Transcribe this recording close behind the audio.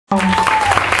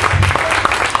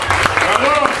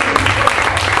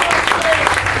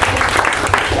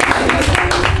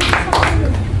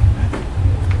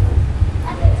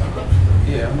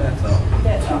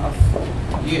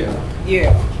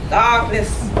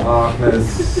Because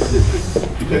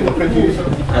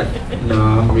no,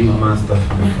 I'm reading my stuff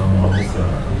from the phone.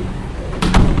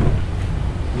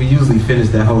 We usually finish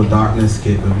that whole darkness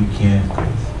skit, but we can't.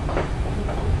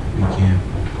 We can't.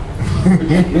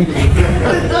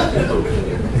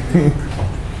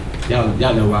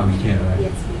 Y'all know why we can't, right?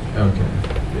 Yes. Okay.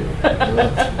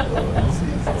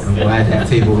 I'm glad that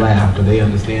table laughed, but they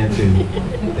understand too.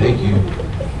 Thank you.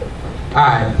 All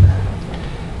right.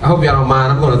 I hope y'all don't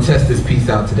mind. I'm going to test this piece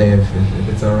out today, if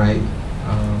it's all right.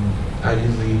 I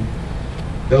usually,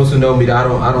 those who know me, I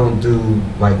don't do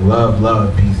like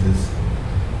love pieces.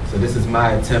 So this is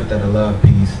my attempt at a love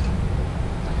piece,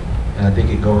 and I think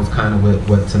it goes kind of with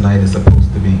what tonight is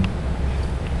supposed to be.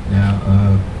 Now,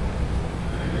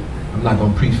 I'm not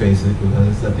going to preface it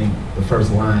because I think the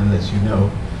first line lets you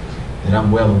know that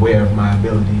I'm well aware of my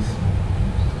abilities.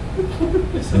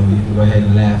 So you can go ahead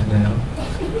and laugh now.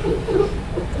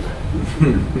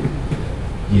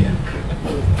 Yeah.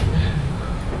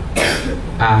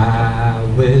 I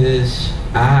wish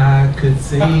I could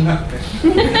sing.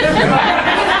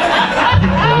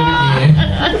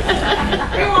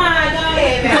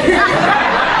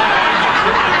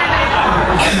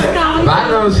 I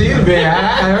know she's been. I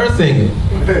heard her singing.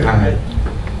 All right.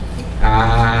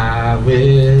 I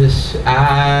wish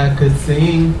I could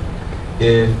sing.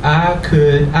 If I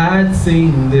could, I'd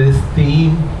sing this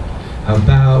theme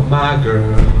about my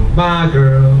girl, my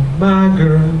girl, my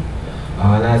girl.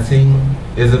 All I sing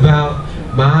is about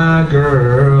my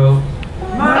girl.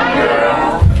 My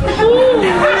girl.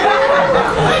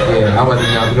 Yeah, I wasn't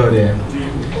about to go there.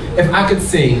 If I could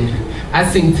sing,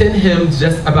 I'd sing 10 hymns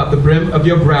just about the brim of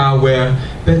your brow where,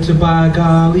 betcha by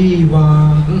golly,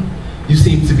 wah. You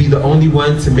seem to be the only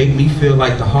one to make me feel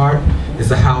like the heart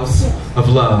is a house of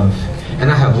love. And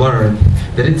I have learned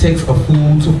that it takes a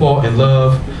fool to fall in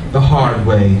love the hard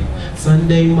way.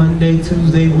 Sunday, Monday,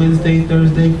 Tuesday, Wednesday,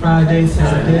 Thursday, Friday,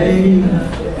 Saturday.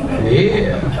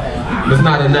 Yeah, it's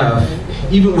not enough.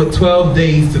 Even with 12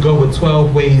 days to go with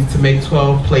 12 ways to make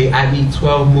 12 play, I need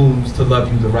 12 moons to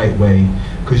love you the right way.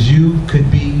 Cause you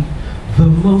could be the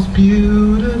most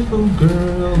beautiful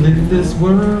girl in this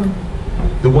world.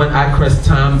 The one I crush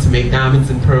time to make diamonds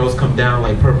and pearls come down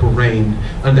like purple rain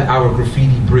under our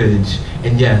graffiti bridge.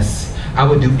 And yes, I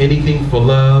would do anything for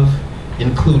love,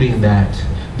 including that.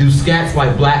 Do scats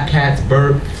like black cats,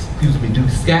 do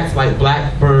scats like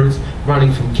black birds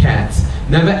running from cats.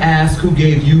 Never ask who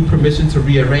gave you permission to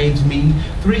rearrange me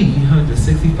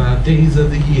 365 days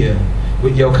of the year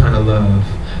with your kind of love.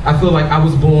 I feel like I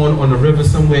was born on a river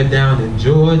somewhere down in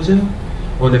Georgia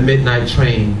on the midnight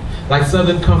train. Like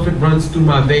southern comfort runs through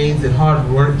my veins and hard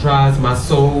work dries my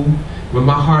soul. When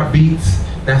my heart beats,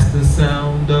 that's the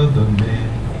sound of the man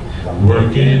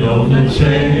working on the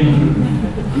chain.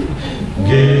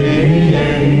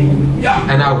 Gang.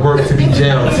 And I work to be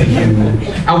jailed to you.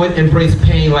 I would embrace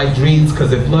pain like dreams,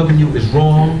 cause if loving you is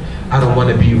wrong, I don't want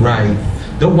to be right.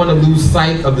 Don't want to lose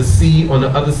sight of the sea on the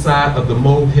other side of the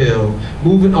molehill.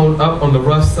 Moving on up on the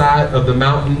rough side of the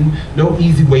mountain. No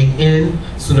easy way in,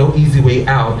 so no easy way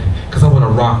out. Cause I want to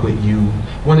rock with you.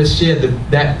 Want to share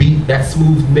that beat, that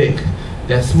smooth mix.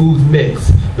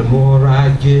 The more I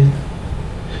get,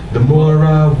 the more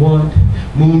I want.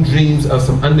 Moon dreams of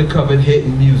some undercover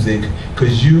hidden music.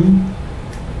 Cause you're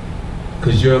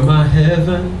my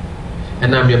heaven,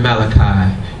 and I'm your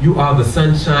Malachi. You are the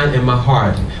sunshine in my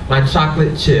heart, my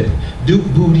chocolate chip, Duke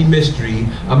booty mystery,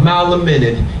 a mile a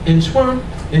minute, inchworm,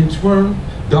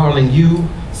 darling, you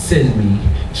send me.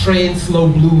 Train slow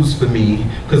blues for me,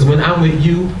 cause when I'm with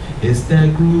you, it's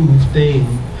that groove thing.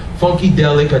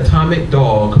 Funkydelic atomic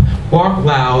dog, bark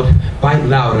loud, bite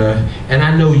louder, and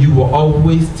I know you will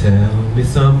always tell me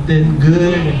something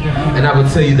good. And I will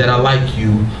tell you that I like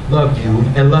you, love you,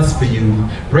 and lust for you,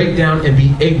 break down and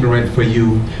be ignorant for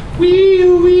you. Wee,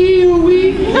 wee,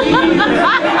 wee, wee.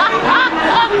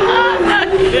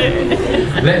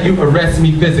 Let you arrest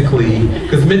me physically,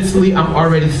 cause mentally I'm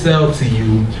already sold to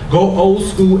you. Go old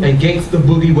school and gangsta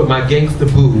boogie with my gangsta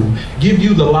boo. Give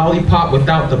you the lollipop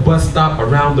without the bus stop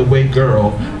around the way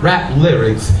girl. Rap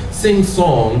lyrics, sing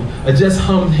song, or just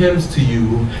hum hymns to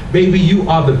you. Baby, you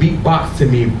are the beatbox to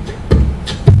me.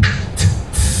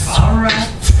 Alright.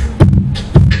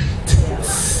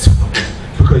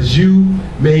 Because you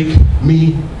make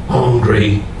me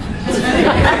hungry.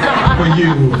 For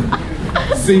you.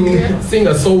 Sing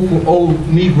a soulful old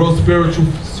Negro spiritual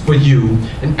for you.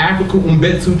 An African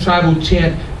Umbetu tribal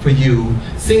chant for you.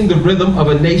 Sing the rhythm of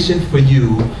a nation for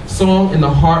you. Song in the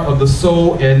heart of the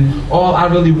soul, and all I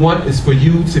really want is for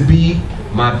you to be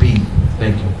my beat.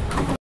 Thank you.